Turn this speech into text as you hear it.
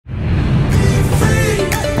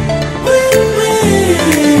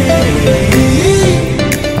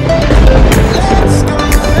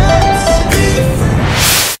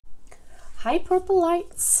the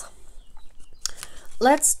lights.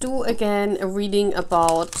 Let's do again a reading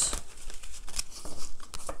about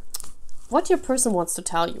what your person wants to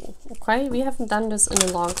tell you. Okay, we haven't done this in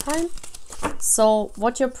a long time. So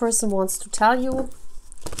what your person wants to tell you,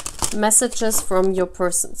 messages from your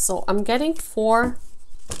person. So I'm getting four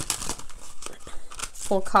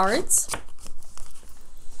cards.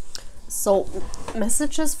 So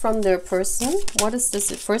messages from their person. What is this?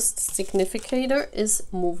 The first significator is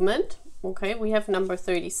movement. Okay, we have number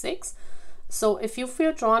 36. So if you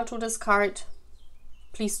feel drawn to this card,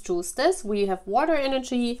 please choose this. We have water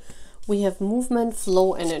energy, we have movement,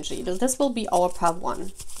 flow energy. This will be our pile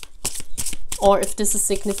 1. Or if this is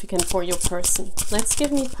significant for your person. Let's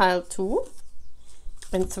give me pile 2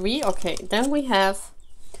 and 3. Okay, then we have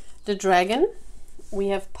the dragon. We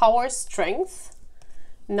have power, strength,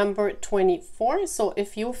 number 24. So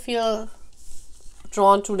if you feel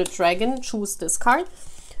drawn to the dragon, choose this card.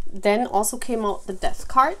 Then also came out the death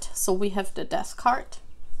card. So we have the death card.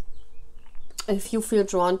 If you feel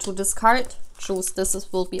drawn to this card, choose this.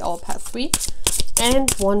 This will be our pile 3.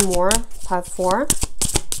 And one more, pile 4.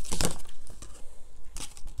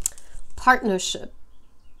 Partnership,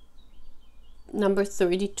 number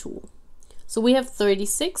 32. So we have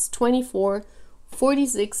 36, 24,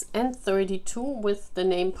 46 and 32 with the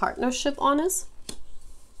name partnership on us.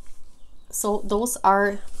 So those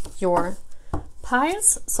are your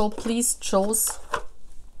piles. So please choose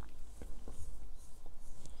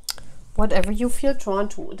whatever you feel drawn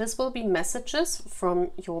to. This will be messages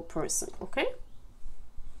from your person. Okay,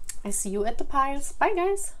 I see you at the piles. Bye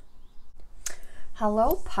guys.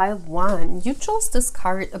 Hello, pile 1. You chose this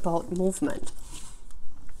card about movement.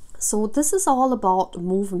 So this is all about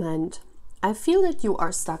movement. I feel that you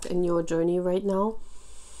are stuck in your journey right now.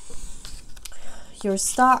 You're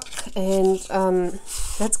stuck, and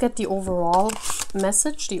let's get the overall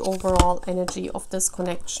message, the overall energy of this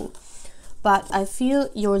connection. But I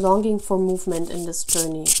feel you're longing for movement in this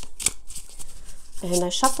journey. And I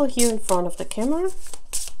shuffle here in front of the camera.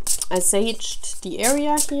 I saged the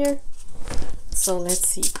area here. So let's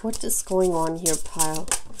see what is going on here,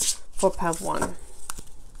 for pile 1.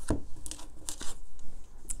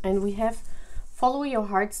 And we have follow your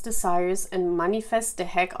heart's desires and manifest the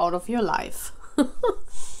heck out of your life.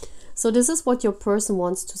 So this is what your person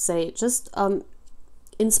wants to say. Just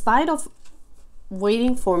in spite of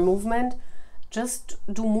waiting for movement, just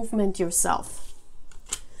do movement yourself.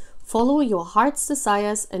 Follow your heart's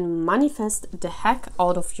desires and manifest the heck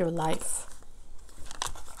out of your life.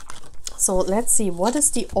 So let's see, what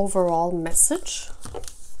is the overall message?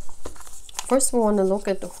 First we want to look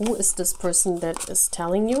at who is this person that is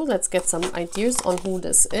telling you. Let's get some ideas on who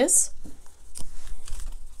this is.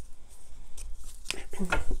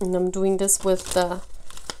 And I'm doing this with the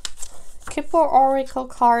Kipper Oracle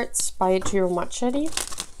cards by Giro Machedi.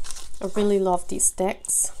 I really love these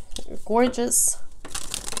decks. They're gorgeous.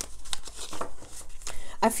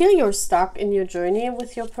 I feel you're stuck in your journey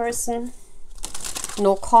with your person.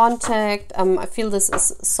 No contact. I feel this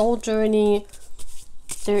is soul journey.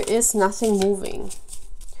 There is nothing moving.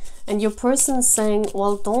 And your person is saying,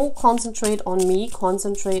 well, don't concentrate on me.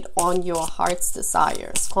 Concentrate on your heart's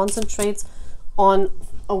desires. Concentrate on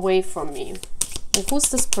away from me. And who's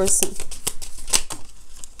this person?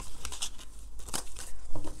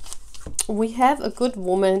 We have a good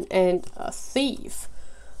woman and a thief.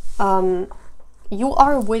 You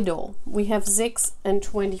are a widow. We have 6 and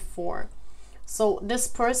 24. So this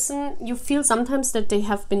person, you feel sometimes that they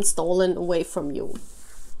have been stolen away from you.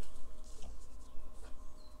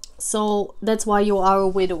 So that's why you are a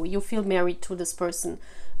widow. You feel married to this person.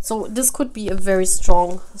 So this could be a very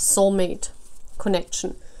strong soulmate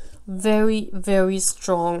connection. Very, very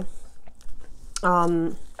strong.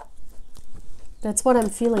 That's what I'm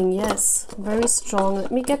feeling. Yes, very strong.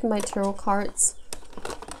 Let me get my tarot cards.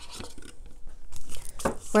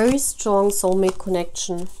 Very strong soulmate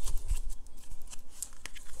connection.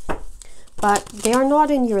 But they are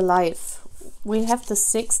not in your life. We have the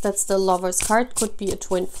 6, that's the Lover's card, could be a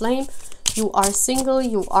twin flame. You are single,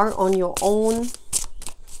 you are on your own.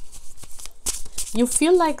 You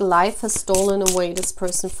feel like life has stolen away this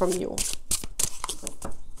person from you.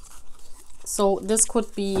 So this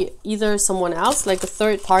could be either someone else, like a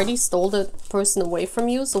third party stole the person away from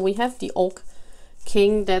you. So we have the Oak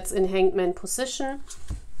King that's in Hangman position.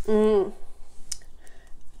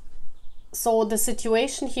 So the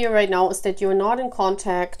situation here right now is that you're not in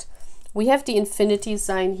contact. We have the infinity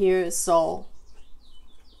sign here, so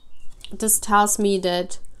this tells me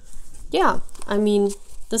that, yeah, I mean,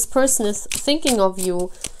 this person is thinking of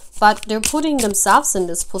you, but they're putting themselves in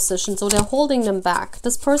this position, so they're holding them back.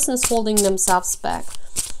 This person is holding themselves back.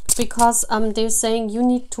 because they're saying you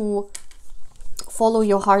need to follow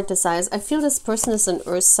your heart desires. I feel this person is an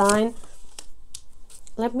earth sign.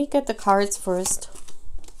 Let me get the cards first.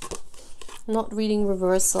 Not reading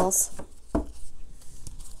reversals.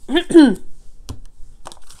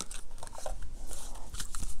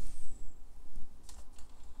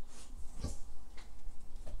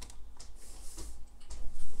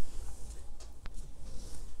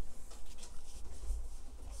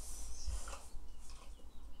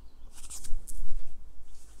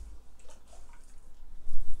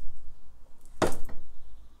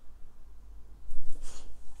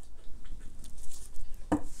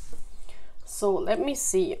 So let me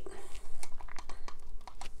see.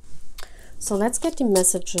 So let's get the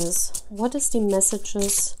messages. What is the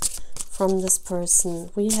messages from this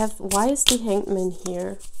person? We have, why is the Hangman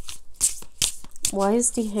here? Why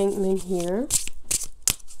is the Hangman here?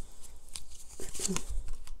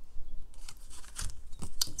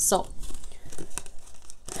 So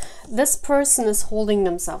this person is holding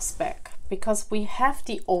themselves back because we have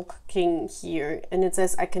the Oak King here, and it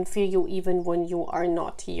says, I can feel you even when you are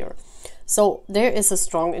not here. So there is a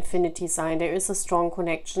strong infinity sign, there is a strong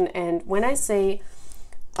connection. And when I say,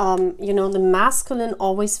 you know, the masculine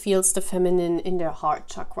always feels the feminine in their heart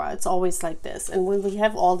chakra. It's always like this. And when we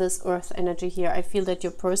have all this earth energy here, I feel that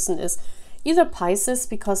your person is either Pisces,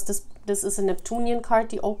 because this is a Neptunian card,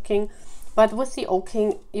 the Oak King. But with the Oak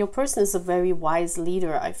King, your person is a very wise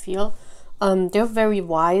leader, I feel. They're very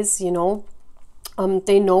wise, you know.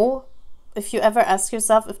 They know, if you ever ask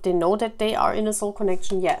yourself if they know that they are in a soul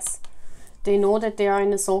connection, yes. They know that they are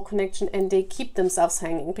in a soul connection, and they keep themselves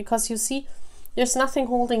hanging, because you see, there's nothing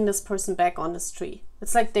holding this person back on this tree.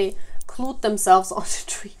 It's like they glued themselves on the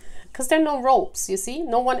tree, because there are no ropes, you see.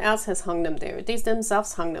 No one else has hung them there. They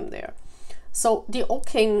themselves hung them there. So the Oak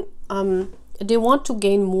King, they want to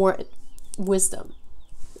gain more wisdom.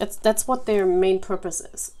 That's what their main purpose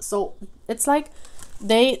is. So it's like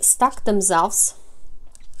they stuck themselves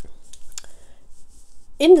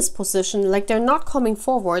in this position, like they're not coming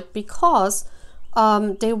forward, because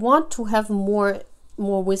they want to have more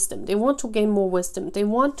wisdom. They want to gain more wisdom. They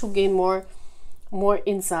want to gain more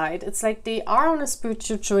insight. It's like they are on a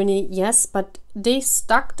spiritual journey, yes, but they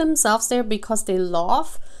stuck themselves there because they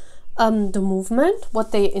love the movement,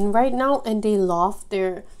 what they're in right now, and they love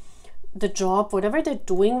the job, whatever they're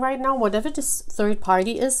doing right now, whatever this third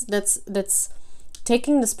party is that's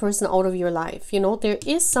taking this person out of your life. You know, there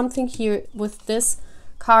is something here with this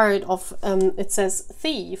card of it says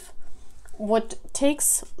thief, what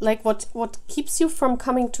takes, like what keeps you from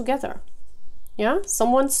coming together. Yeah,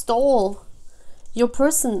 someone stole your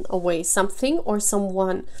person away, something or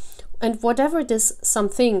someone, and whatever this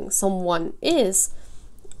something, someone is,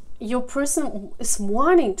 your person is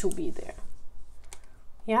wanting to be there.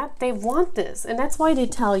 Yeah, they want this, and that's why they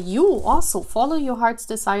tell you also follow your heart's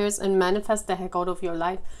desires and manifest the heck out of your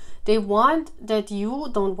life. They want that you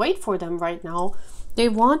don't wait for them right now. They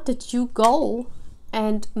want that you go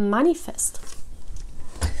and manifest.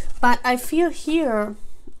 But I feel here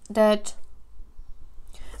that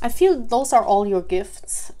those are all your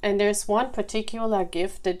gifts, and there's one particular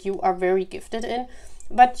gift that you are very gifted in,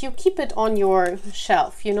 but you keep it on your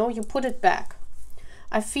shelf, you know, you put it back.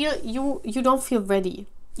 I feel you don't feel ready.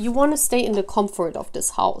 You want to stay in the comfort of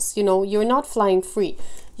this house, you know, you're not flying free.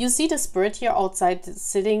 You see this bird here outside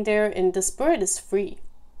sitting there, and this bird is free.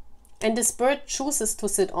 And this bird chooses to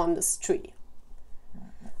sit on this tree.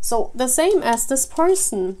 So the same as this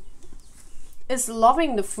person is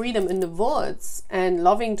loving the freedom in the woods and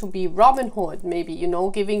loving to be Robin Hood, maybe, you know,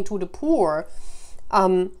 giving to the poor,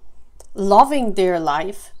 loving their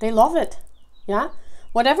life. They love it. Yeah.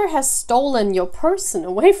 Whatever has stolen your person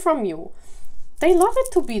away from you, they love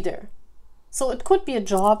it to be there. So it could be a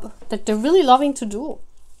job that they're really loving to do.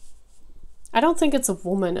 I don't think it's a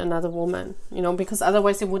woman, another woman, you know, because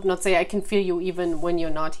otherwise they would not say, I can feel you even when you're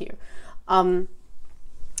not here.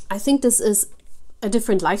 I think this is a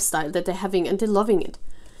different lifestyle that they're having, and they're loving it.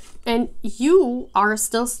 And you are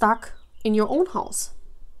still stuck in your own house.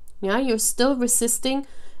 Yeah, you're still resisting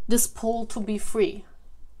this pull to be free.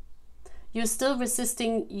 You're still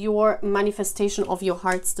resisting your manifestation of your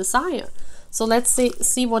heart's desire. So let's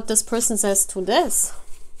see what this person says to this.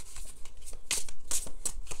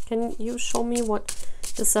 Can you show me what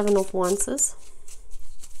the Seven of Wands is?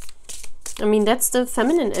 I mean, that's the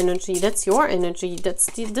feminine energy. That's your energy. That's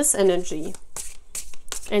this energy.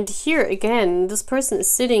 And here again, this person is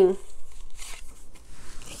sitting.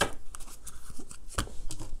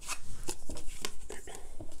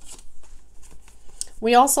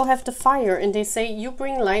 We also have the fire, and they say, you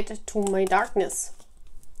bring light to my darkness.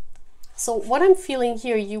 So what I'm feeling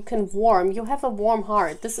here, you can warm, you have a warm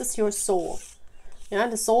heart. This is your soul. Yeah,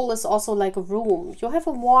 the soul is also like a room. You have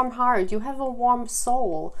a warm heart, you have a warm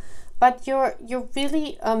soul, but you're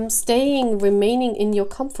really remaining in your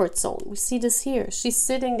comfort zone. We see this here. She's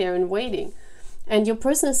sitting there and waiting. And your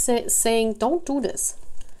person is saying, don't do this.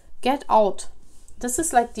 Get out. This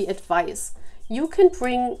is like the advice. You can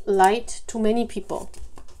bring light to many people.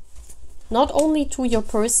 Not only to your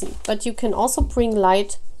person, but you can also bring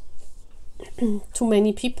light to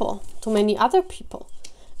many people, to many other people.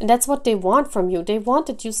 And that's what they want from you. They want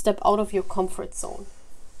that you step out of your comfort zone.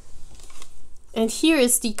 And here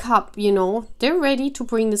is the cup, you know, they're ready to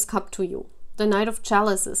bring this cup to you. The Knight of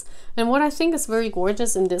Chalices. And what I think is very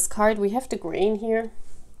gorgeous in this card, we have the grain here.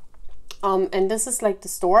 And this is like the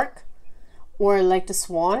stork or like the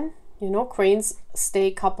swan. You know, cranes stay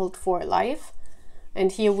coupled for life.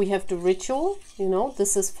 And here we have the ritual. You know,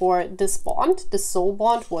 this is for this bond. The soul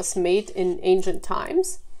bond was made in ancient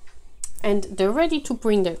times. And they're ready to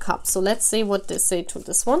bring their cup. So let's see what they say to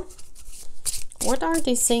this one. What are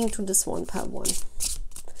they saying to this one, pile one?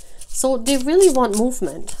 So they really want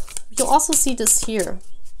movement. You also see this here.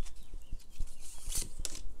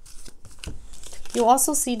 You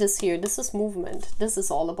also see this here. This is movement. This is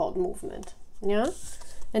all about movement. Yeah.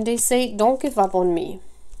 And they say, don't give up on me.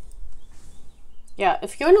 Yeah.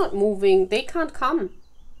 If you're not moving, they can't come.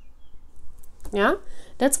 Yeah.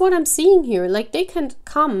 That's what I'm seeing here. Like they can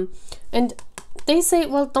come and they say,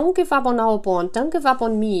 well, don't give up on our bond. Don't give up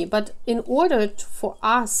on me. But in order for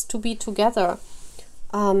us to be together,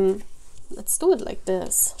 let's do it like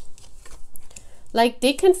this. Like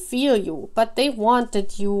they can feel you, but they want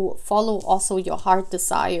that you follow also your heart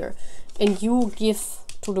desire and you give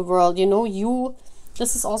to the world. You know,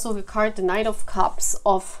 this is also the card, the Knight of Cups,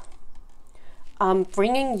 of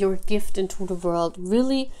bringing your gift into the world,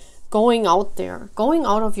 really going out there, going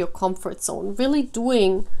out of your comfort zone, really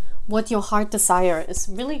doing what your heart desire is,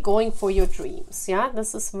 really going for your dreams. Yeah,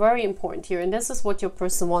 this is very important here. And this is what your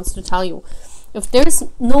person wants to tell you. If there's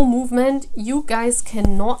no movement, you guys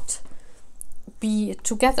cannot be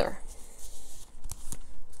together.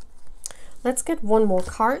 Let's get one more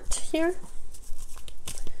card here.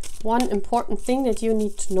 One important thing that you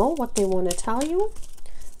need to know, what they want to tell you.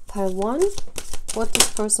 Pile one. What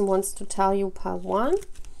this person wants to tell you, pile one.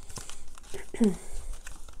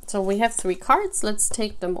 So we have 3 cards. Let's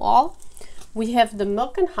take them all. We have the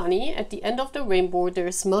milk and honey. At the end of the rainbow,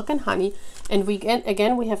 there's milk and honey. And we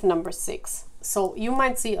again, we have number 6. So you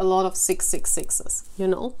might see a lot of 666s, you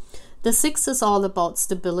know. The 6 is all about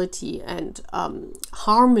stability and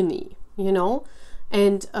harmony, you know.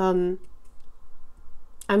 And I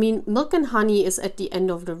mean, milk and honey is at the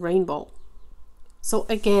end of the rainbow. So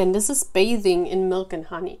again, this is bathing in milk and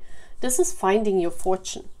honey. This is finding your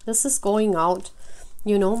fortune. This is going out,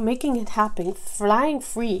 you know, making it happen, flying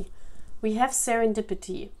free. We have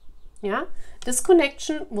serendipity. Yeah, this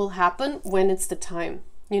connection will happen when it's the time.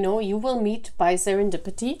 You know, you will meet by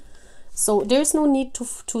serendipity. So there's no need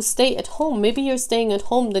to stay at home. Maybe you're staying at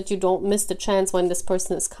home that you don't miss the chance when this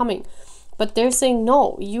person is coming. But they're saying,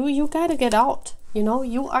 no, you gotta get out. You know,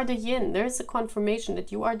 you are the yin. There's a confirmation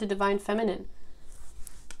that you are the divine feminine.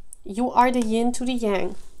 You are the yin to the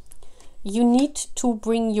yang. You need to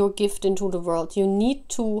bring your gift into the world. You need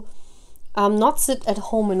to not sit at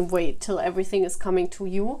home and wait till everything is coming to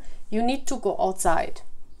you. You need to go outside.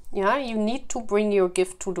 Yeah, you need to bring your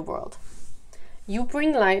gift to the world. You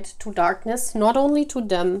bring light to darkness, not only to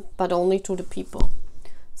them, but only to the people.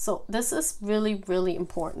 So this is really, really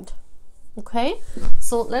important. Okay,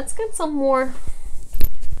 so let's get some more.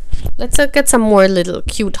 Let's get some more little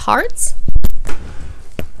cute hearts.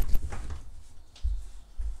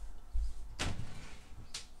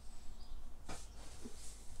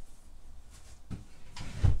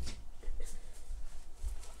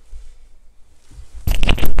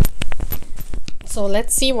 So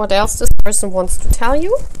let's see what else this person wants to tell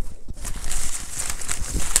you.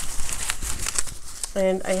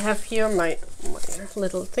 And I have here my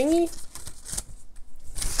little thingy.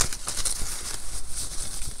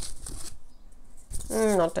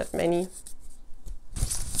 Not that many.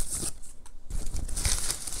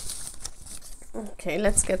 Okay,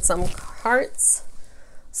 let's get some cards.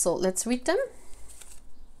 So let's read them.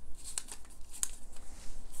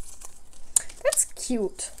 That's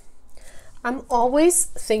cute. I'm always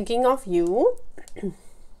thinking of you.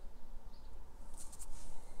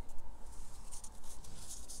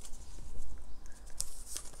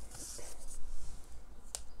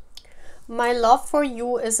 My love for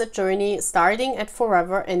you is a journey starting at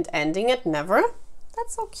forever and ending at never.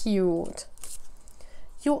 That's so cute.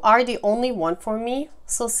 You are the only one for me.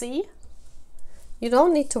 So see, You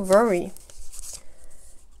don't need to worry.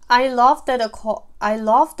 I love that a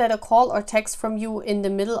call or text from you in the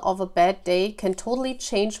middle of a bad day can totally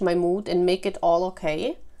change my mood and make it all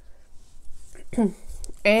okay.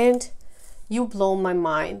 And you blow my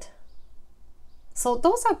mind. So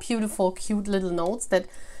those are beautiful, cute little notes that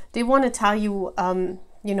they want to tell you,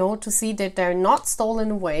 you know, to see that they're not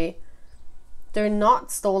stolen away. They're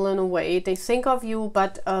not stolen away. They think of you,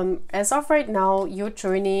 but as of right now, your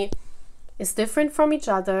journey is different from each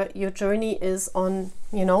other. Your journey is on,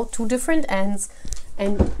 you know, two different ends,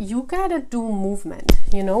 and you gotta do movement,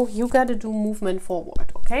 you know, you gotta do movement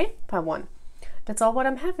forward, okay? By one. That's all what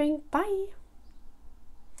I'm having. Bye.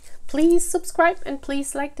 Please subscribe and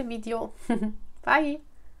please like the video. Bye.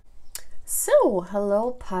 So,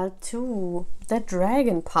 hello, part 2, the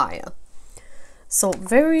dragon pile. So,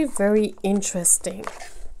 very, very interesting.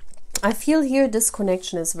 I feel here this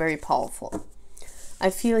connection is very powerful. I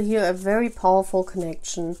feel here a very powerful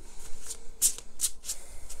connection.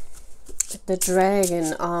 The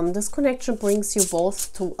dragon, this connection brings you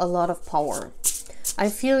both to a lot of power. I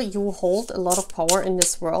feel you hold a lot of power in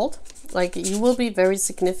this world. Like, you will be very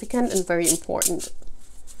significant and very important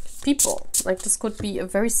people. Like, this could be a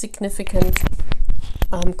very significant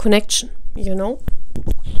connection, you know.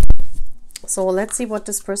 So let's see what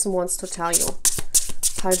this person wants to tell you.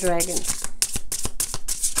 Pile dragon.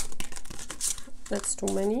 That's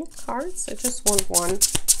too many cards. I just want one.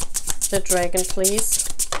 The dragon, please.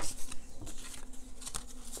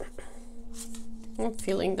 I'm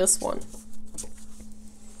feeling this one.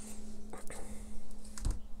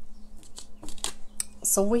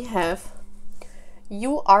 So we have,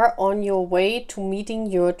 you are on your way to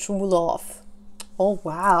meeting your true love. Oh,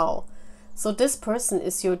 wow. So this person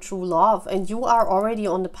is your true love and you are already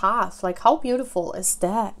on the path. Like, how beautiful is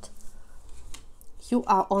that? You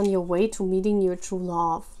are on your way to meeting your true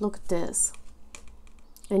love. Look at this.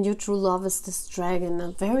 And your true love is this dragon,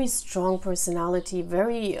 a very strong personality,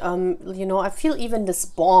 very, you know, I feel even this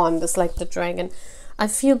bond is like the dragon. I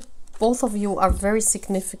feel both of you are very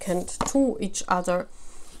significant to each other.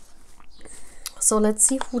 So let's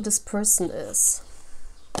see who this person is.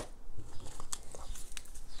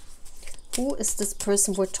 Who is this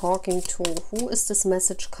person we're talking to? Who is this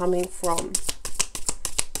message coming from?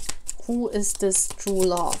 Who is this true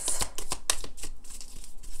love?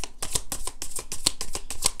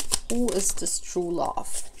 Who is this true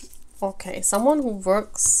love? Okay, someone who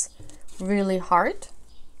works really hard.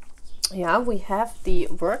 Yeah, we have the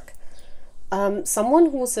work.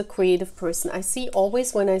 Someone who's a creative person. I see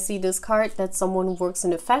always when I see this card that someone who works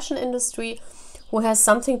in the fashion industry, who has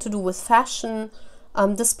something to do with fashion.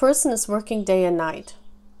 This person is working day and night.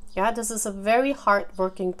 Yeah, this is a very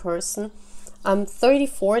hard-working person.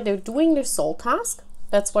 34, they're doing their soul task.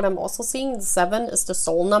 That's what I'm also seeing. The 7 is the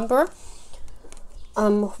soul number.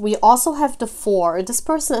 We also have the 4. This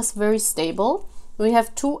person is very stable. We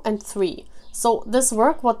have 2 and 3. So this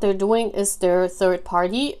work, what they're doing is their third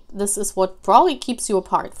party. This is what probably keeps you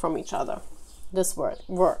apart from each other. This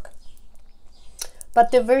work.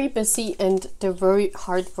 But they're very busy and they're very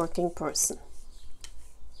hard-working person.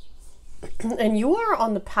 And you are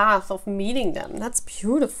on the path of meeting them. That's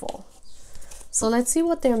beautiful. So let's see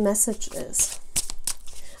what their message is.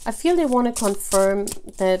 I feel they want to confirm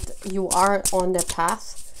that you are on their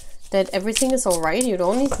path, that everything is all right. You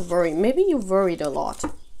don't need to worry. Maybe you worried a lot.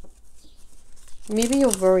 Maybe you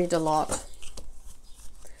worried a lot.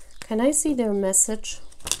 Can I see their message?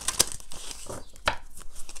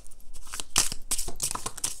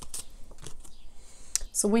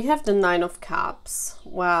 So we have the 9 of Cups.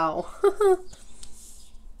 Wow.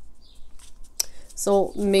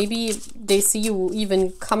 So maybe they see you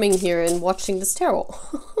even coming here and watching this tarot.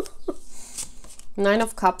 9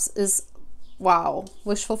 of Cups is, wow,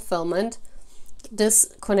 wish fulfillment.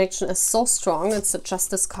 This connection is so strong. It's the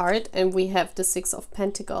Justice card. And we have the 6 of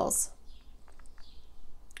Pentacles.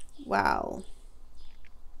 Wow.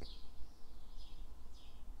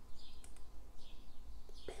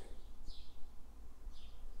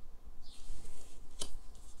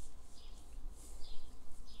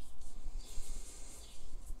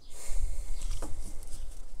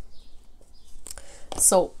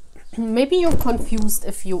 So maybe you're confused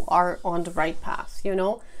if you are on the right path, you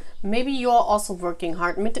know. Maybe you're also working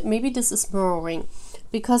hard. Maybe this is mirroring,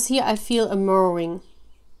 because here I feel a mirroring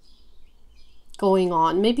going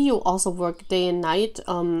on. Maybe you also work day and night.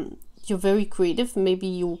 You're very creative. Maybe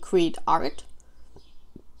you create art.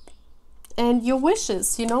 And your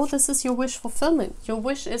wishes, you know, this is your wish fulfillment. Your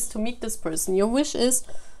wish is to meet this person. Your wish is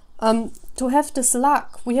to have this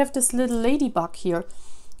luck. We have this little ladybug here.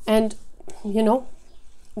 And, you know,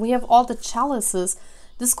 we have all the chalices.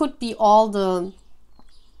 This could be all the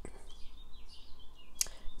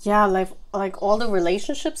yeah, like all the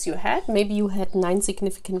relationships you had. Maybe you had 9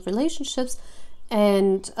 significant relationships,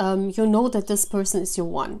 and you know that this person is your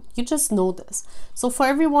one. You just know this. So for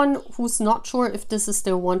everyone who's not sure if this is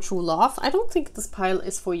their one true love, I don't think this pile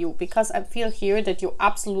is for you, because I feel here that you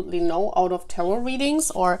absolutely know out of tarot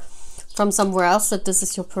readings or from somewhere else that this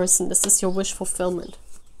is your person. This is your wish fulfillment.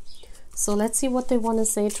 So let's see what they want to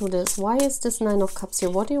say to this. Why is this 9 of Cups here?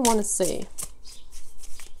 What do you want to say?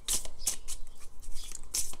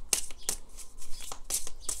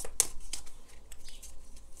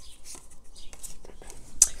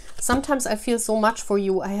 Sometimes I feel so much for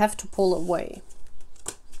you, I have to pull away.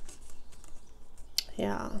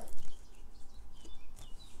 Yeah.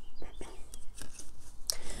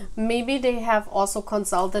 Maybe they have also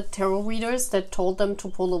consulted tarot readers that told them to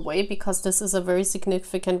pull away because this is a very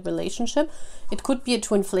significant relationship. It could be a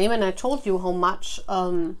twin flame, and I told you how much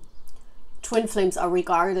twin flames are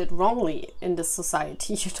regarded wrongly in this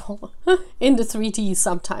society, you know, in the 3D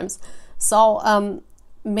sometimes. So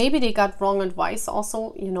maybe they got wrong advice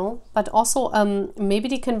also, you know, but also maybe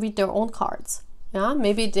they can read their own cards. Yeah,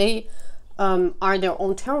 maybe they are their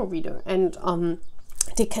own tarot reader, and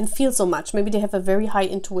they can feel so much. Maybe they have a very high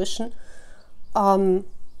intuition.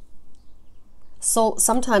 So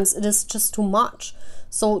sometimes it is just too much.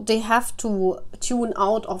 So they have to tune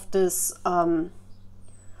out of this,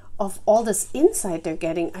 of all this insight they're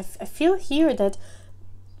getting. I feel here that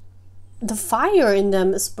the fire in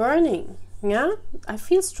them is burning. Yeah, I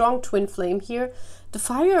feel strong twin flame here. The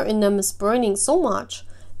fire in them is burning so much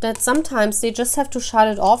that sometimes they just have to shut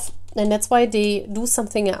it off, and that's why they do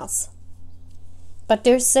something else. But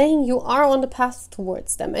they're saying you are on the path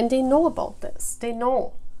towards them, and they know about this. They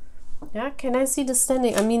know. Yeah, can I see the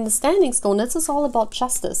standing? I mean, the standing stone, this is all about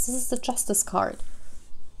justice. This is the justice card.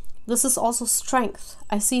 This is also strength.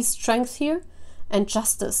 I see strength here and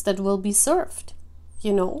justice that will be served.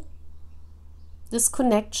 You know, this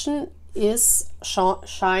connection is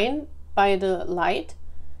shine by the light.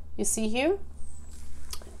 You see here?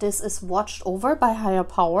 This is watched over by higher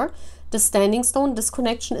power. The standing stone, this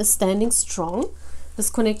connection is standing strong. This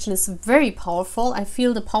connection is very powerful. I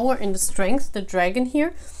feel the power and the strength, the dragon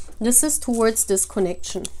here. This is towards this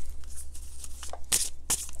connection.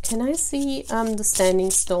 Can I see the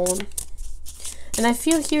standing stone? And I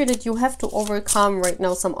feel here that you have to overcome right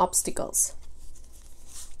now some obstacles.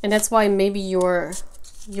 And that's why maybe your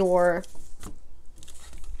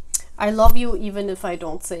I love you even if I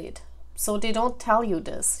don't say it. So they don't tell you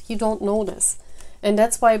this. You don't know this. And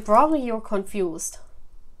that's why probably you're confused.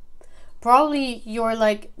 Probably you're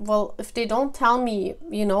like, well, if they don't tell me,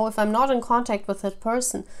 you know, if I'm not in contact with that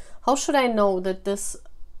person, how should I know that this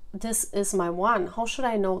is my one? How should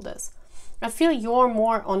I know this? I feel you're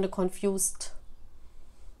more on the confused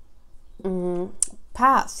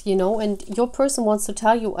path, you know, and your person wants to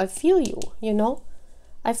tell you, I feel you, you know.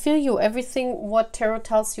 I feel you. Everything what tarot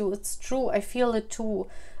tells you, it's true. I feel it too.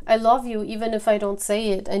 I love you even if I don't say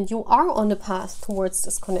it. And you are on the path towards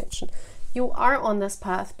this connection. You are on this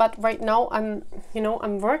path. But right now I'm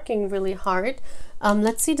working really hard.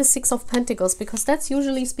 Let's see the 6 of Pentacles, because that's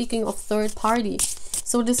usually speaking of third party.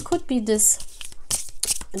 So this could be their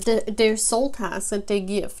soul task that they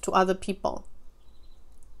give to other people.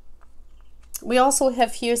 We also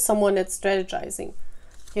have here someone that's strategizing,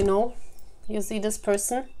 you know. You see this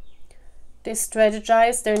person, they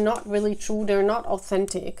strategize, they're not really true, they're not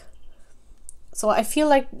authentic. So I feel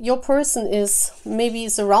like your person is maybe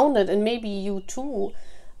surrounded, and maybe you too,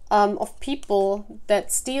 of people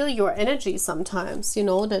that steal your energy sometimes, you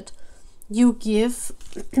know, that you give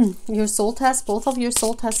your soul task, both of your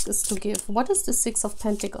soul tasks is to give. What is the 6 of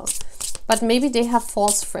Pentacles? But maybe they have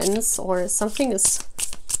false friends, or something is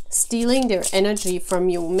stealing their energy from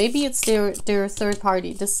you. Maybe it's their third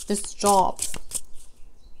party, this job.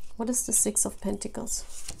 What is the 6 of Pentacles?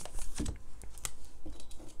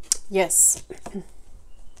 Yes.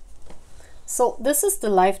 So this is the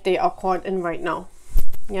life they are caught in right now.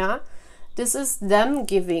 Yeah, this is them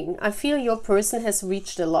giving. I feel your person has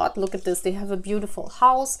reached a lot. Look at this. They have a beautiful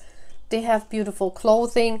house. They have beautiful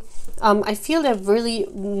clothing. I feel they're really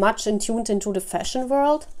much tuned into the fashion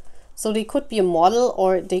world. So they could be a model,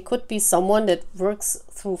 or they could be someone that works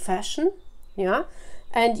through fashion. Yeah.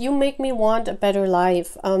 And you make me want a better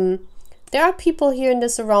life. There are people here in the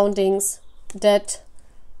surroundings that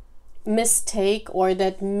mistake, or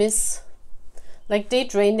that like they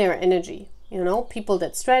drain their energy. You know, people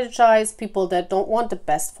that strategize, people that don't want the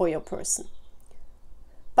best for your person.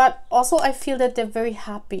 But also I feel that they're very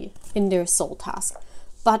happy in their soul task.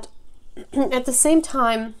 But at the same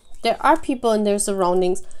time, there are people in their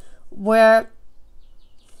surroundings where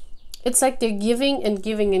it's like they're giving and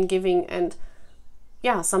giving and giving, and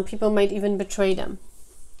yeah, some people might even betray them.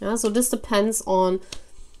 Yeah, so this depends on,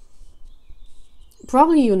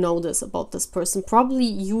 probably you know this about this person. Probably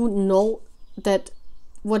you know that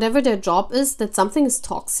whatever their job is, that something is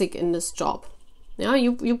toxic in this job. Yeah,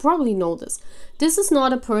 you probably know this. This is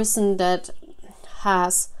not a person that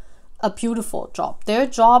has a beautiful job. Their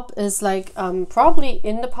job is like probably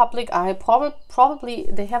in the public eye, probably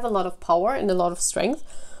they have a lot of power and a lot of strength,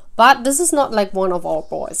 but this is not like one of our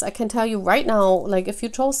boys. I can tell you right now, like if you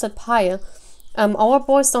chose that pile, our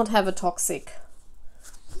boys don't have a toxic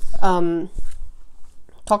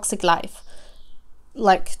life.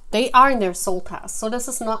 Like they are in their soul path. So this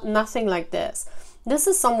is nothing like this. This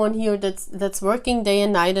is someone here that's working day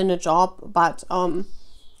and night in a job, but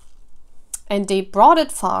and they brought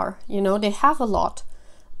it far, you know, they have a lot,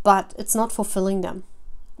 but it's not fulfilling them.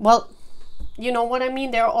 Well, you know what I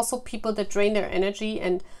mean? There are also people that drain their energy,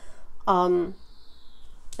 and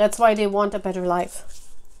that's why they want a better life.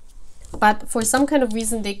 But for some kind of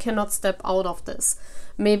reason, they cannot step out of this.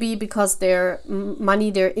 Maybe because their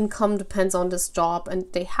money, their income depends on this job,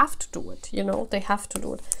 and they have to do it, you know, they have to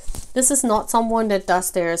do it. This is not someone that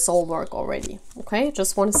does their soul work already, okay?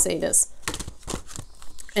 Just want to say this.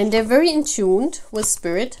 And they're very in tune with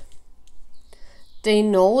spirit. They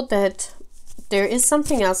know that there is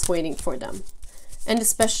something else waiting for them, and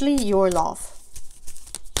especially your love.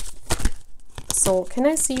 So can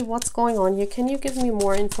I see what's going on here? Can you give me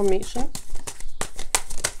more information?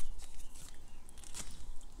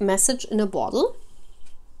 Message in a bottle.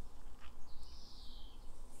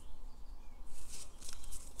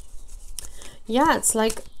 Yeah, it's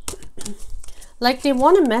like they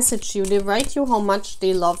want to message you. They write you how much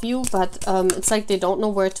they love you, but it's like they don't know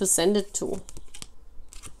where to send it to.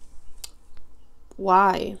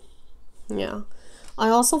 Why? Yeah. I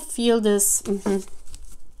also feel this.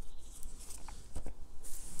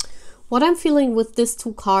 What I'm feeling with these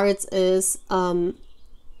two cards is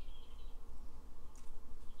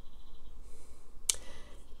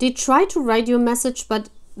they try to write you a message, but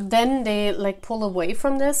then they like pull away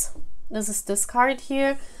from this. This is this card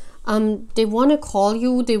here. They want to call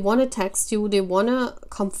you, they want to text you, they want to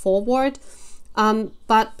come forward.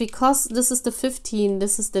 But because this is the 15,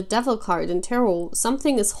 this is the devil card in tarot,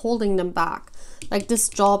 something is holding them back. Like this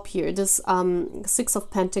job here, this 6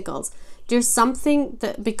 of Pentacles. There's something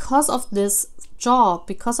that because of this job,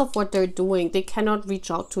 because of what they're doing, they cannot reach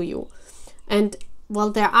out to you. And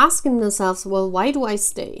well, they're asking themselves, well, why do I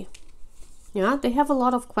stay? Yeah, they have a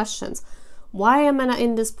lot of questions. Why am I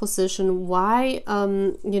in this position? Why,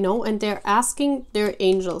 you know, and they're asking their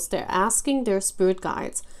angels, they're asking their spirit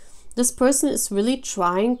guides. This person is really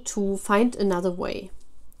trying to find another way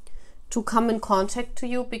to come in contact to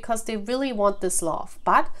you because they really want this love.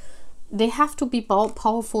 But they have to be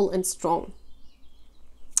powerful and strong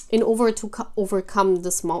in order to overcome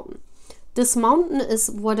this mountain. This mountain is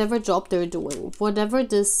whatever job they're doing, whatever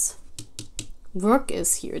this work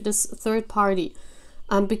is here, this third party.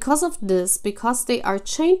 Because of this, because they are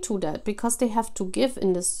chained to that, because they have to give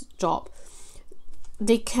in this job,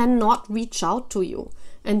 they cannot reach out to you.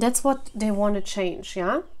 And that's what they want to change,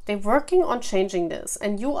 yeah? They're working on changing this.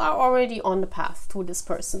 And you are already on the path to this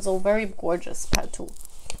person. So very gorgeous, Pal 2.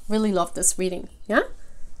 Really love this reading, yeah?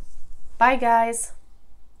 Bye, guys.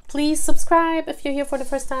 Please subscribe if you're here for the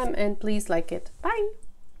first time, and please like it. Bye.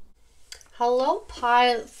 Hello,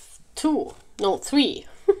 Pile 2. No, 3.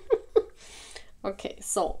 Okay,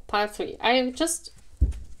 so Pile 3. I just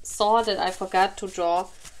saw that I forgot to draw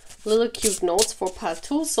little cute notes for Pile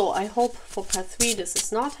 2, so I hope for Pile 3 this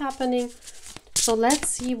is not happening. So let's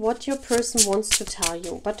see what your person wants to tell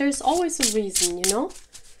you. But there's always a reason, you know,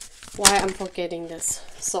 why I'm forgetting this.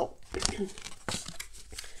 So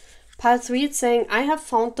Pile 3 is saying, I have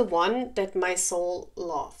found the one that my soul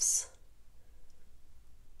loves.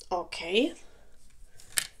 Okay.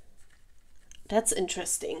 That's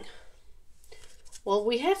interesting. Well,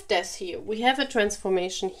 we have death here. We have a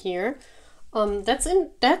transformation here.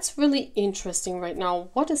 That's really interesting right now.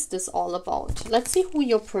 What is this all about? Let's see who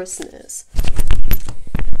your person is.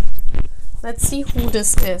 Let's see who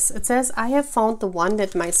this is. It says, I have found the one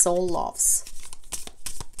that my soul loves.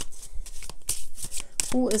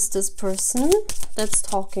 Who is this person that's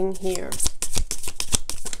talking here?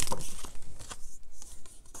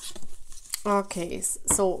 Okay,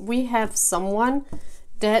 so we have someone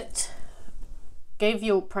that gave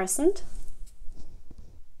you a present.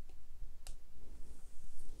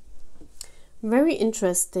 Very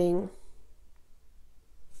interesting.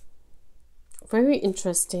 Very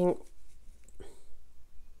interesting.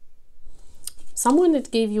 Someone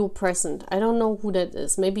that gave you a present. I don't know who that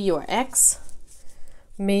is. Maybe your ex.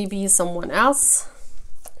 Maybe someone else.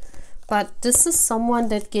 But this is someone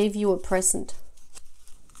that gave you a present.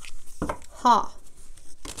 Ha.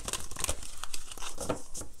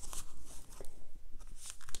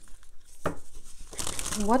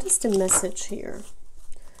 What is the message here?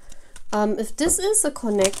 If this is a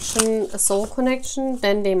connection, a soul connection,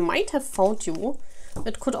 then they might have found you.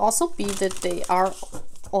 It could also be that they are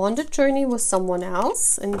on the journey with someone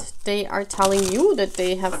else and they are telling you that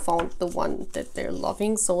they have found the one that they're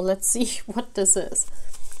loving. So let's see what this is.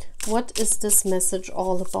 What is this message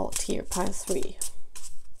all about here, pile 3?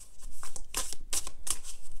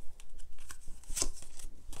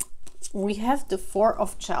 We have the 4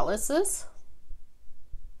 of chalices.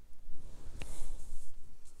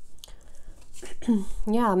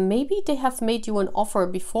 Yeah, maybe they have made you an offer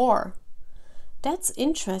before. That's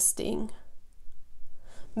interesting.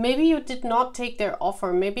 Maybe you did not take their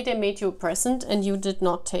offer. Maybe they made you a present and you did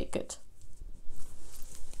not take it.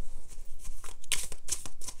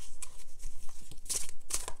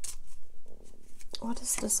 What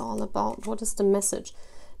is this all about? What is the message?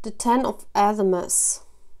 The 10 of Athemas.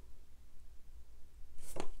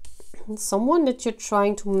 Someone that you're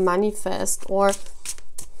trying to manifest, or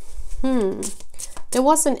there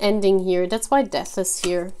was an ending here. That's why death is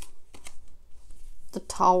here. The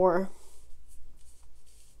Tower.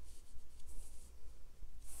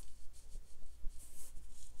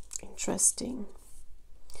 Interesting.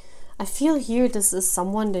 I feel here this is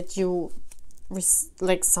someone that you,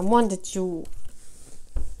 like someone that you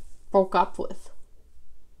broke up with.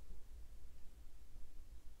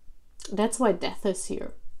 That's why death is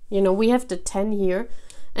here. You know, we have the 10 here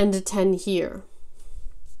and the 10 here.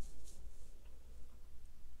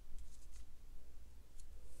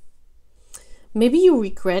 Maybe you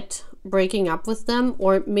regret breaking up with them,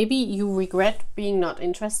 or maybe you regret being not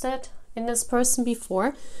interested in this person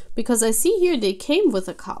before, because I see here they came with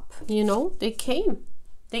a cup, you know, they came.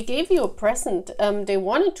 They gave you a present. They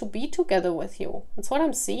wanted to be together with you. That's what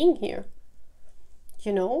I'm seeing here.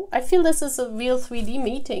 You know, I feel this is a real 3D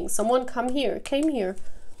meeting. Someone came here,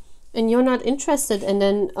 and you're not interested, and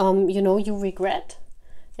then, you know, you regret,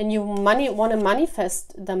 and you want to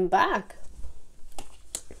manifest them back.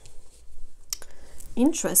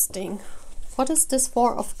 Interesting. What is this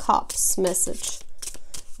 4 of Cups message?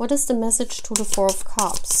 What is the message to the 4 of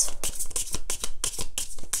Cups?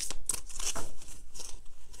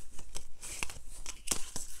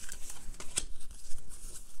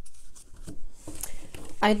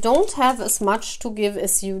 I don't have as much to give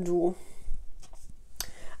as you do.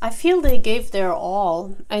 I feel they gave their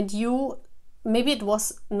all, and you, maybe it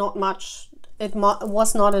was not much. It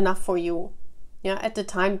was not enough for you. Yeah, at the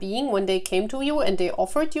time being, when they came to you and they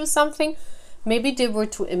offered you something, maybe they were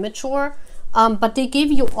too immature, but they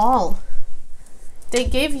gave you all. They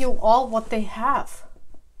gave you all what they have.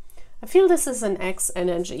 I feel this is an X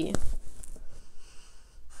energy.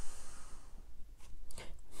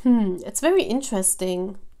 It's very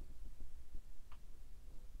interesting.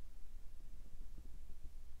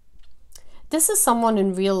 This is someone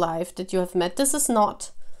in real life that you have met. This is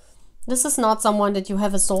not someone that you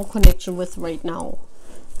have a soul connection with right now.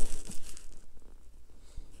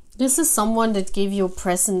 This is someone that gave you a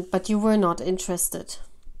present, but you were not interested.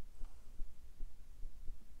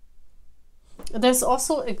 There's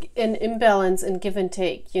also an imbalance in give and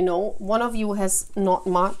take, you know. One of you has not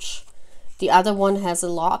much, the other one has a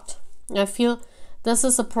lot. I feel this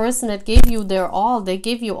is a person that gave you their all. They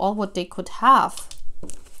gave you all what they could have.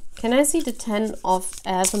 Can I see the 10 of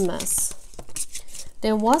Athemas?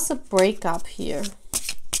 There was a breakup here.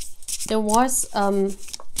 There was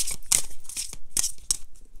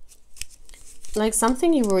like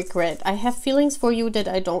something you regret. I have feelings for you that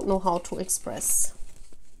I don't know how to express.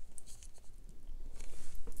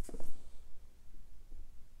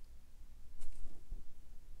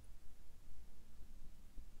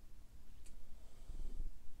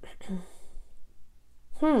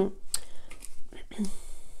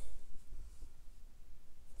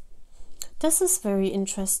 This is very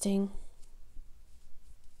interesting.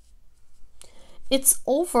 It's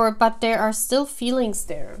over, but there are still feelings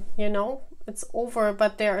there, you know? It's over,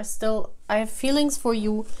 but there are still, I have feelings for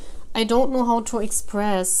you. I don't know how to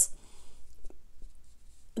express.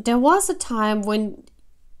 There was a time when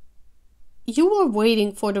you were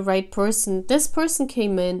waiting for the right person. This person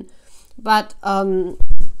came in, but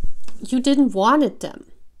you didn't want them.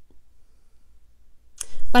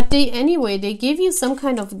 But they gave you some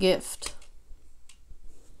kind of gift.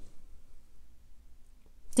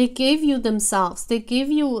 They gave you themselves. They gave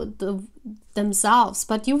you themselves,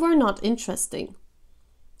 but you were not interested.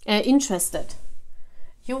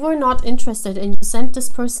 You were not interested, and you sent this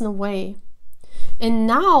person away. And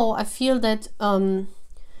now I feel that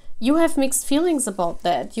you have mixed feelings about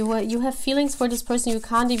that. You have feelings for this person you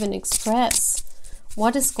can't even express.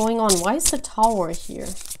 What is going on? Why is the Tower here?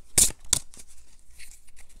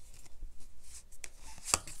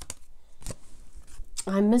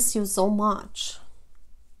 I miss you so much.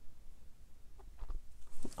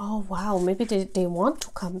 Oh, wow. Maybe they want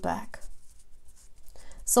to come back.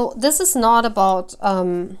 So this is not about...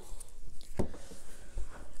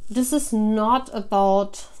 this is not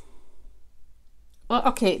about...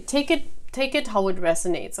 okay, take it how it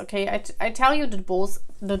resonates, okay? I tell you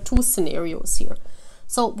the two scenarios here.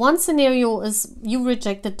 So one scenario is you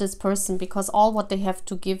rejected this person because all what they have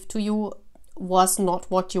to give to you was not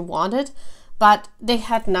what you wanted, but they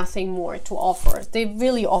had nothing more to offer. They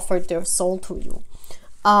really offered their soul to you.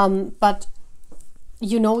 But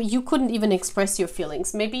you know, you couldn't even express your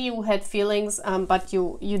feelings. Maybe you had feelings, but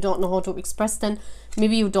you don't know how to express them.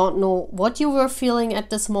 Maybe you don't know what you were feeling at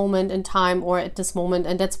this moment in time or at this moment,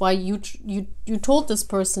 and that's why you told this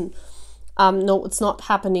person, no, it's not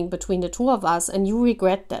happening between the two of us, and you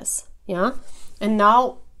regret this, yeah? And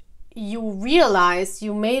now you realize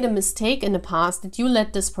you made a mistake in the past, that you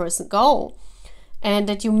let this person go, and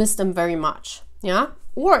that you miss them very much, yeah?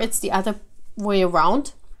 Or it's the other way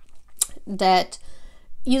around, that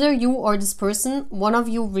either you or this person, one of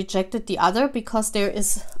you rejected the other because there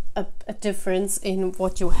is a difference in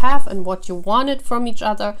what you have and what you wanted from each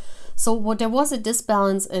other. So there was a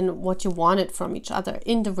disbalance in what you wanted from each other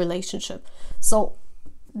in the relationship. So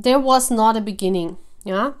there was not a beginning.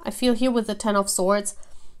 Yeah, I feel here with the Ten of Swords,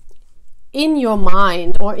 in your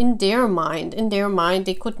mind or in their mind,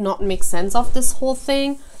 they could not make sense of this whole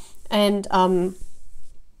thing. And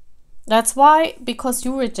that's why, because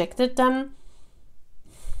you rejected them,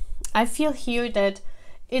 I feel here that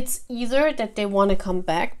it's either that they want to come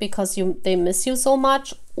back because they miss you so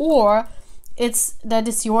much, or it's that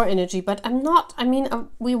is your energy. But I'm not, I mean,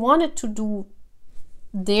 we wanted to do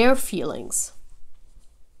their feelings.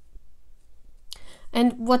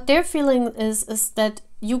 And what their feeling is that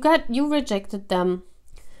you rejected them.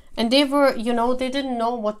 And they were, you know, they didn't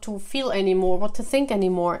know what to feel anymore, what to think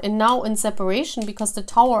anymore. And now in separation, because the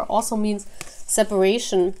Tower also means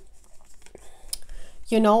separation,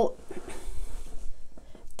 you know,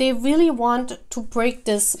 they really want to break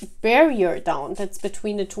this barrier down that's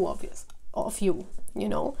between the two of you, you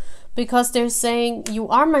know, because they're saying, you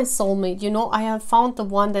are my soulmate, you know, I have found the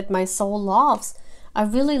one that my soul loves. I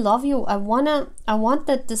really love you. I want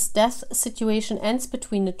that this death situation ends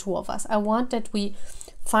between the two of us. I want that we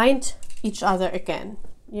find each other again,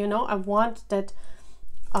 you know. I want that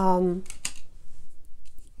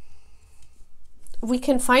we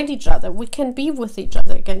can find each other, we can be with each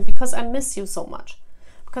other again, because I miss you so much.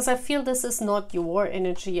 Because I feel this is not your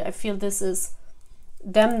energy. I feel this is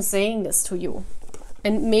them saying this to you.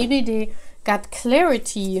 And maybe they got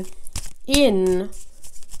clarity in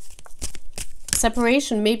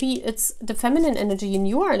separation. Maybe it's the feminine energy and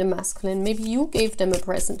you are the masculine. Maybe you gave them a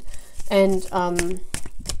present and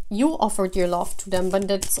you offered your love to them, but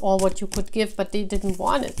that's all what you could give, but they didn't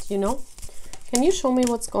want it, you know. Can you show me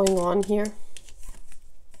what's going on here?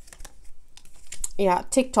 Yeah,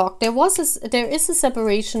 TikTok. There is a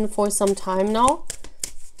separation for some time now.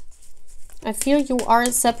 I feel you are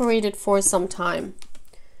separated for some time.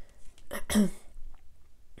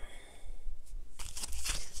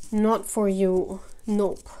 Not for you.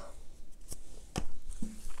 Nope.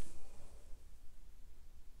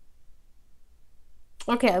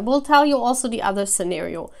 Okay, I will tell you also the other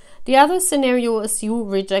scenario. The other scenario is you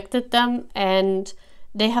rejected them and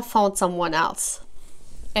they have found someone else.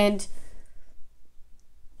 And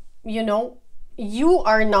you know, you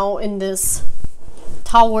are now in this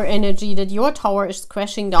Tower energy, that your tower is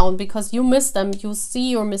crashing down because you miss them. You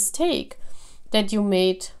see your mistake that you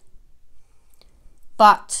made.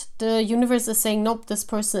 But the universe is saying, nope, this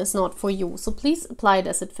person is not for you. So please apply it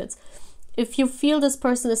as it fits. If you feel this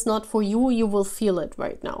person is not for you, you will feel it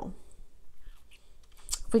right now.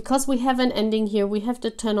 Because we have an ending here. We have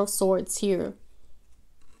the Ten of Swords here.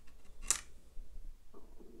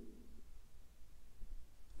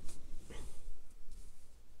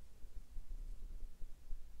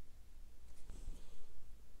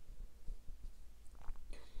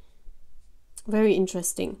 Very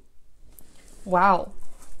interesting. Wow.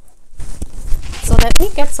 So let me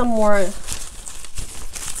get some more.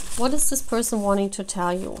 What is this person wanting to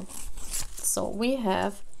tell you? So we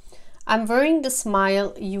have, I'm wearing the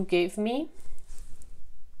smile you gave me.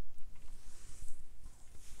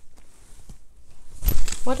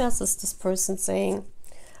 What else is this person saying?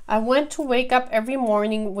 I want to wake up every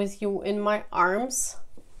morning with you in my arms.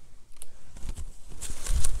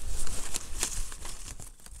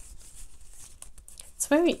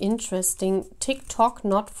 very interesting. TikTok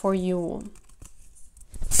not for you.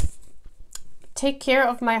 Take care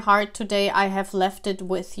of my heart today. I have left it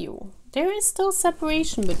with you. There is still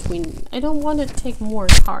separation between you. I don't want to take more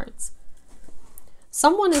cards.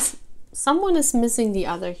 Someone is missing the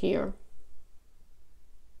other here.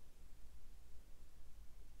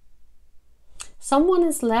 Someone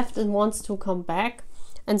is left and wants to come back.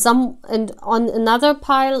 And on another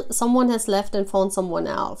pile, someone has left and found someone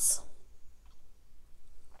else.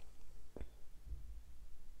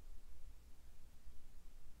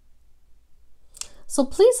 So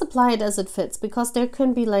please apply it as it fits, because there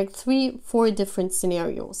can be like 3-4 different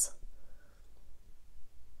scenarios.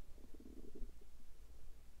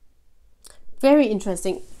 Very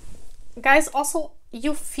interesting. Guys, also,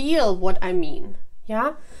 you feel what I mean.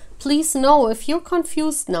 Yeah? Please know, if you're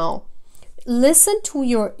confused now, listen to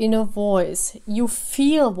your inner voice. You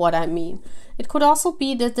feel what I mean. It could also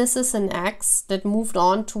be that this is an ex that moved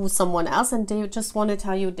on to someone else and they just want to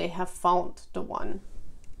tell you they have found the one.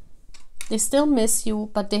 They still miss you,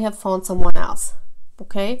 but they have found someone else.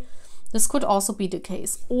 Okay? This could also be the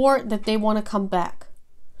case. Or that they want to come back.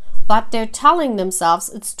 But they're telling themselves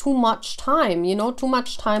it's too much time. You know, too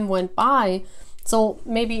much time went by. So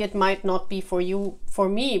maybe it might not be for you, for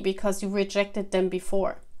me, because you rejected them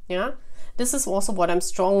before. Yeah? This is also what I'm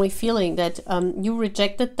strongly feeling, that you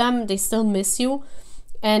rejected them, they still miss you,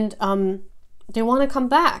 and they want to come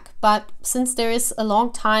back. But since there is a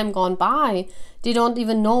long time gone by, they don't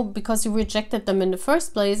even know, because you rejected them in the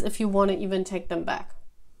first place, if you want to even take them back.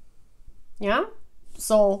 Yeah?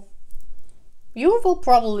 So you will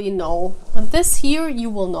probably know. With this here, you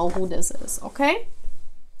will know who this is. Okay?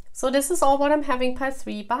 So this is all what I'm having, pile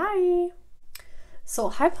 3. Bye! So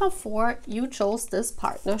high pile 4, you chose this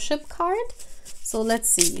partnership card. So let's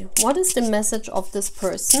see. What is the message of this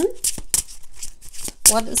person?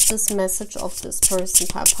 What is this message of this person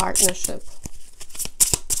by partnership?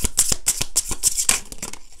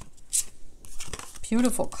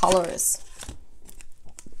 Beautiful colors.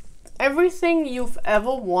 Everything you've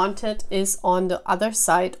ever wanted is on the other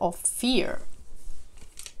side of fear.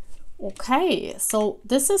 Okay, so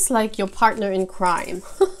this is like your partner in crime.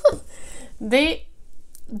 They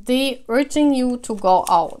urging you to go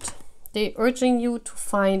out. They urging you to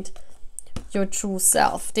find your true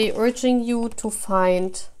self. They urging you to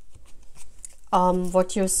find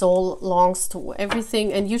what your soul longs to.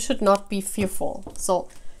 Everything, and you should not be fearful. So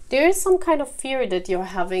there is some kind of fear that you're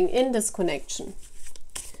having in this connection.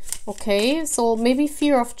 Okay, so maybe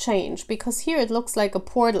fear of change, because here it looks like a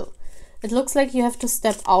portal. It looks like you have to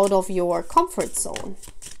step out of your comfort zone.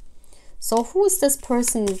 So who is this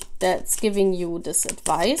person that's giving you this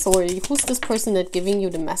advice, or who's this person that's giving you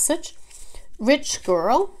the message? Rich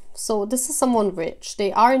girl. So this is someone rich.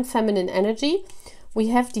 They are in feminine energy. We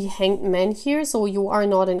have the Hanged Man here, so you are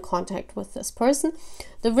not in contact with this person.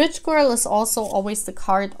 The rich girl is also always the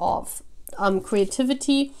card of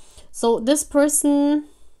creativity. So this person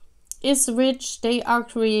is rich. They are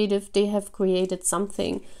creative. They have created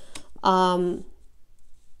something.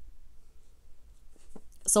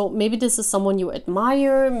 So maybe this is someone you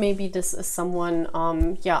admire. Maybe this is someone,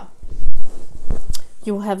 yeah,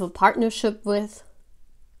 you have a partnership with.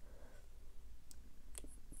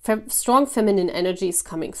 Strong feminine energy is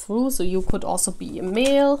coming through. So you could also be a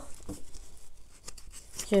male,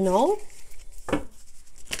 you know.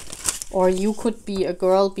 Or you could be a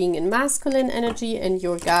girl being in masculine energy and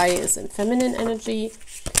your guy is in feminine energy.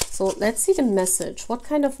 So let's see the message. What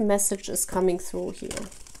kind of message is coming through here?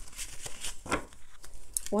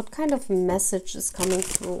 What kind of message is coming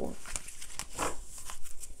through?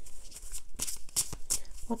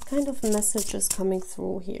 What kind of message is coming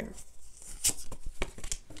through here?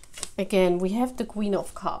 Again, we have the Queen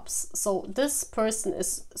of Cups. So this person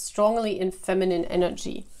is strongly in feminine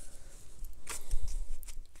energy.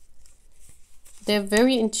 They're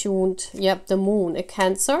very in tuned. Yep, the Moon, a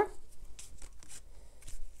Cancer.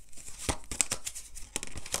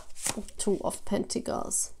 Two of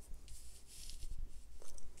Pentacles.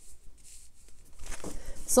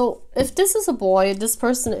 So if this is a boy, this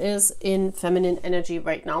person is in feminine energy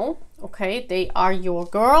right now. Okay, they are your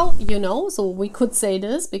girl, you know, so we could say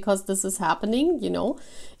this because this is happening, you know.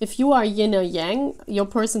 If you are yin or yang, your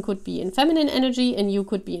person could be in feminine energy and you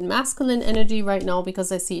could be in masculine energy right now,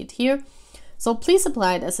 because I see it here. So please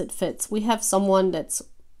apply it as it fits. We have someone that's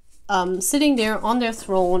sitting there on their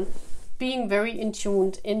throne, being very in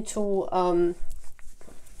tuned into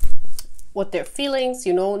what their feelings,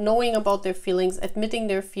 you know, knowing about their feelings, admitting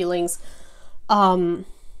their feelings.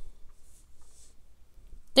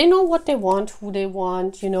 They know what they want, who they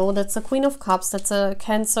want, you know. That's a Queen of Cups. That's a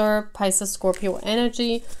Cancer, Pisces, Scorpio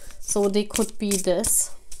energy. So they could be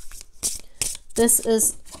this. This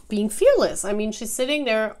is being fearless. I mean, she's sitting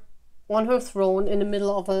there on her throne in the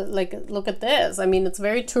middle of a, like, look at this. I mean, it's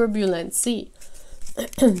very turbulent. See.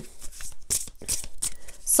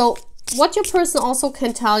 So what your person also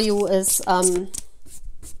can tell you is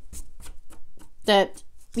that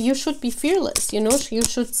you should be fearless. You know, you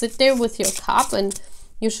should sit there with your cup and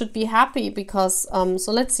you should be happy because,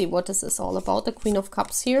 so let's see, what is this all about? The Queen of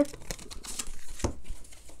Cups here.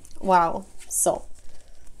 Wow. So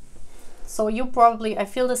you probably, I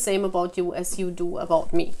feel the same about you as you do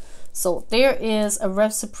about me. So there is a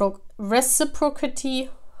reciprocity.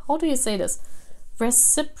 How do you say this?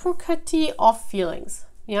 Reciprocity of feelings.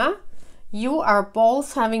 Yeah. You are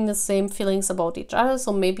both having the same feelings about each other.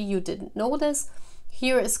 So maybe you didn't know this.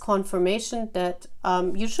 Here is confirmation that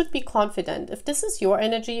you should be confident. If this is your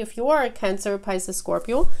energy, if you are a Cancer, Pisces,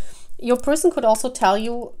 Scorpio, your person could also tell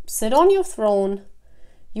you, sit on your throne.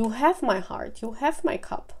 You have my heart. You have my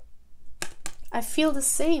cup. I feel the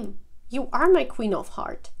same. You are my Queen of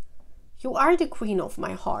Heart. You are the Queen of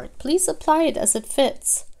my heart. Please apply it as it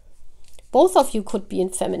fits. Both of you could be in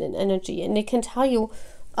feminine energy and they can tell you,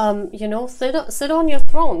 you know, sit on your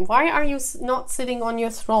throne. Why are you not sitting on your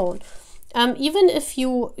throne? Even if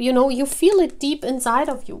you know, you feel it deep inside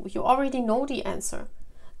of you. You already know the answer.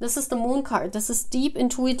 This is the Moon card. This is deep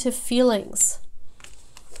intuitive feelings.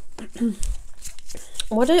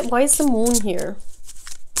 Why is the Moon here?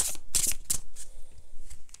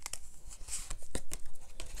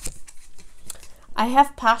 I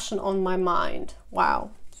have passion on my mind.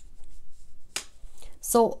 Wow.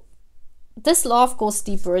 So this love goes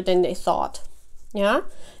deeper than they thought. Yeah.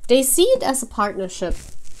 They see it as a partnership.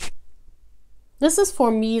 This is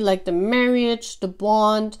for me like the marriage, the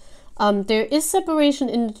bond. There is separation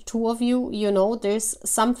in the two of you. You know, there's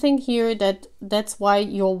something here that's why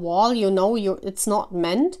your wall, you know, it's not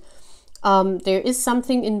meant. There is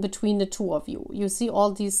something in between the two of you. You see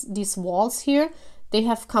all these walls here. They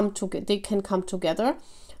have come to, they can come together,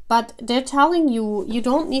 but they're telling you, you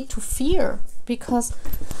don't need to fear because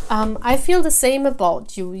I feel the same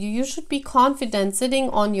about you. You should be confident sitting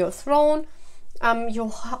on your throne. You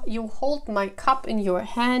hold my cup in your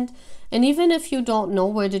hand, and even if you don't know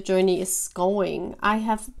where the journey is going, I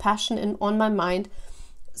have passion on my mind.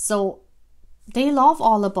 So they love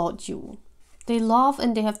all about you. They love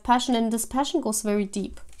and they have passion, and this passion goes very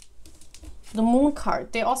deep. The Moon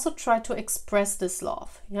card, they also try to express this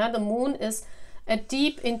love. Yeah, the Moon is a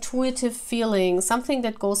deep intuitive feeling, something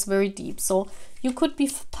that goes very deep. So you could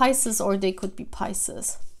be Pisces or they could be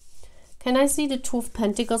Pisces. Can I see the Two of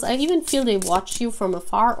Pentacles? I even feel they watch you from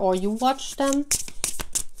afar or you watch them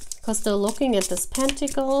because they're looking at this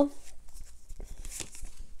pentacle.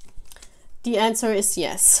 The answer is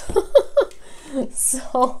yes.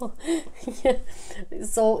 So, yeah.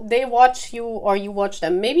 So they watch you or you watch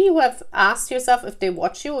them. Maybe you have asked yourself if they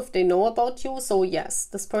watch you, if they know about you. So yes,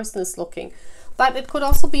 this person is looking. But it could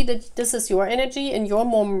also be that this is your energy and you're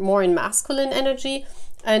more in masculine energy.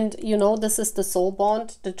 And, you know, this is the soul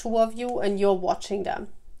bond, the two of you, and you're watching them.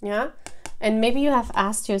 Yeah. And maybe you have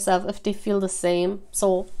asked yourself if they feel the same.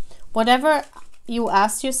 So whatever you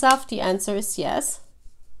asked yourself, the answer is yes.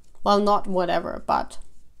 Well, not whatever, but...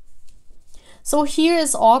 So here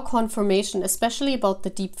is all confirmation, especially about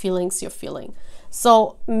the deep feelings you're feeling.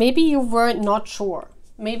 So maybe you were not sure.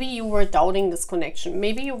 Maybe you were doubting this connection.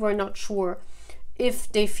 Maybe you were not sure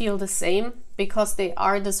if they feel the same because they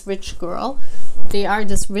are this rich girl. They are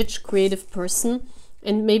this rich creative person.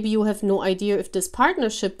 And maybe you have no idea if this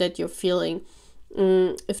partnership that you're feeling,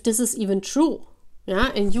 if this is even true.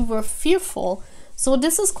 Yeah, and you were fearful. So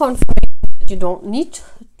this is confirmation that you don't need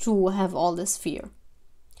to have all this fear.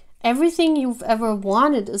 Everything you've ever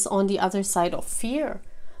wanted is on the other side of fear.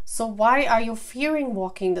 So why are you fearing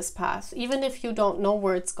walking this path? Even if you don't know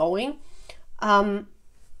where it's going, you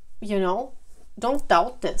know, don't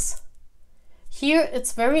doubt this. Here,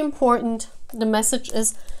 it's very important. The message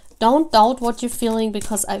is, don't doubt what you're feeling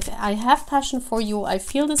because I have passion for you. I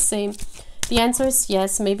feel the same. The answer is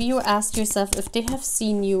yes. Maybe you asked yourself if they have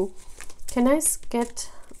seen you. Can I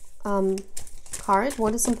get card?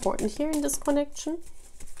 What is important here in this connection?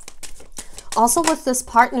 Also with this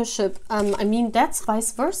partnership, I mean, that's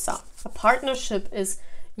vice versa. A partnership is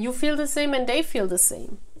you feel the same and they feel the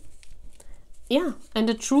same. Yeah, and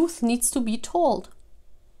the truth needs to be told.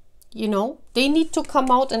 You know, they need to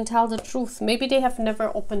come out and tell the truth. Maybe they have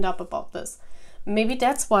never opened up about this. Maybe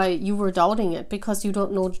that's why you were doubting it, because you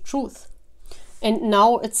don't know the truth. And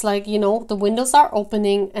now it's like, you know, the windows are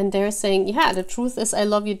opening and they're saying, yeah, the truth is I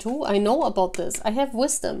love you too. I know about this. I have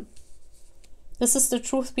wisdom. This is the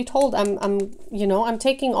truth be told. I'm you know, I'm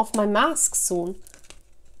taking off my mask soon.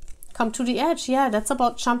 Come to the edge. Yeah, that's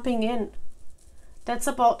about jumping in. That's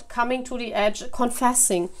about coming to the edge,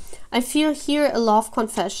 confessing. I feel here a love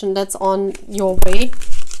confession that's on your way.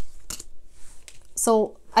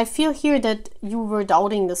 So I feel here that you were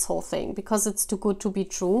doubting this whole thing because it's too good to be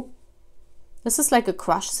true. This is like a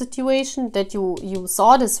crush situation that you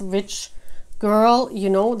saw this rich girl, you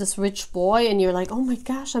know, this rich boy, and you're like, oh my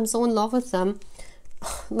gosh, I'm so in love with them.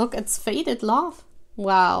 Look, it's fated love.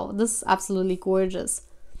 Wow, this is absolutely gorgeous.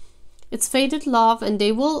 It's fated love, and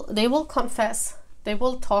they will confess. They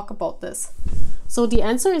will talk about this. So the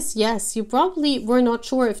answer is yes. You probably were not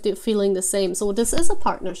sure if they're feeling the same. So this is a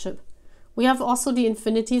partnership. We have also the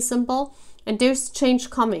infinity symbol, and there's change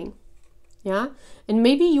coming. Yeah, and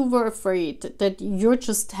maybe you were afraid that you're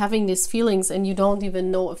just having these feelings and you don't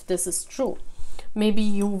even know if this is true. Maybe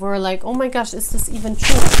you were like, oh my gosh, is this even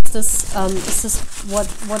true? Is this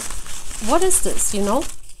what is this, you know?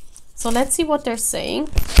 So let's see what they're saying.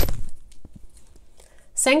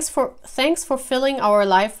 Thanks for filling our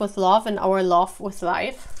life with love and our love with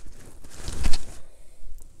life.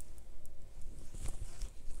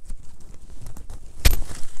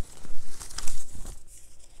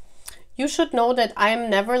 You should know that I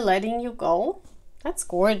am never letting you go. That's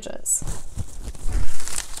gorgeous.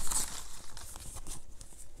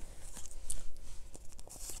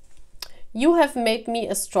 You have made me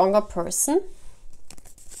a stronger person.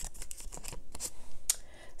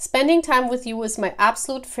 Spending time with you is my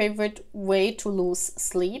absolute favorite way to lose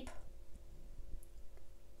sleep.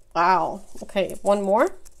 Wow. Okay, one more.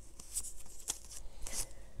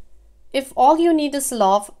 If all you need is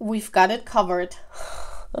love, we've got it covered.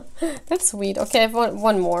 That's sweet. Okay, I've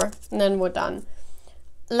one more and then we're done.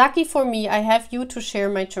 Lucky for me, I have you to share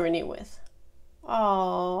my journey with.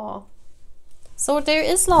 Oh, so there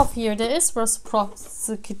is love here. There is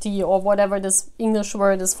reciprocity, or whatever this English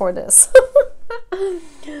word is for this.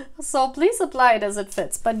 So please apply it as it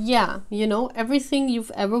fits. But yeah, you know, everything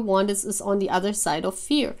you've ever wanted is on the other side of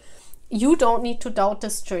fear. You don't need to doubt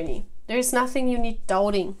this journey. There's nothing you need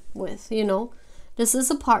doubting with, you know. This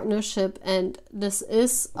is a partnership, and this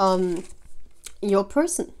is your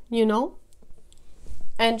person, you know.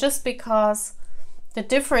 And just because the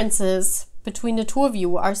differences between the two of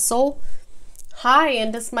you are so high,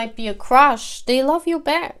 and this might be a crush, they love you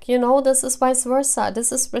back, you know. This is vice versa.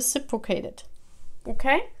 This is reciprocated.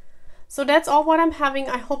 Okay, so that's all what I'm having.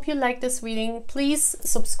 I hope you like this reading. Please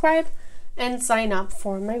subscribe and sign up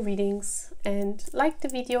for my readings and like the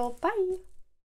video. Bye.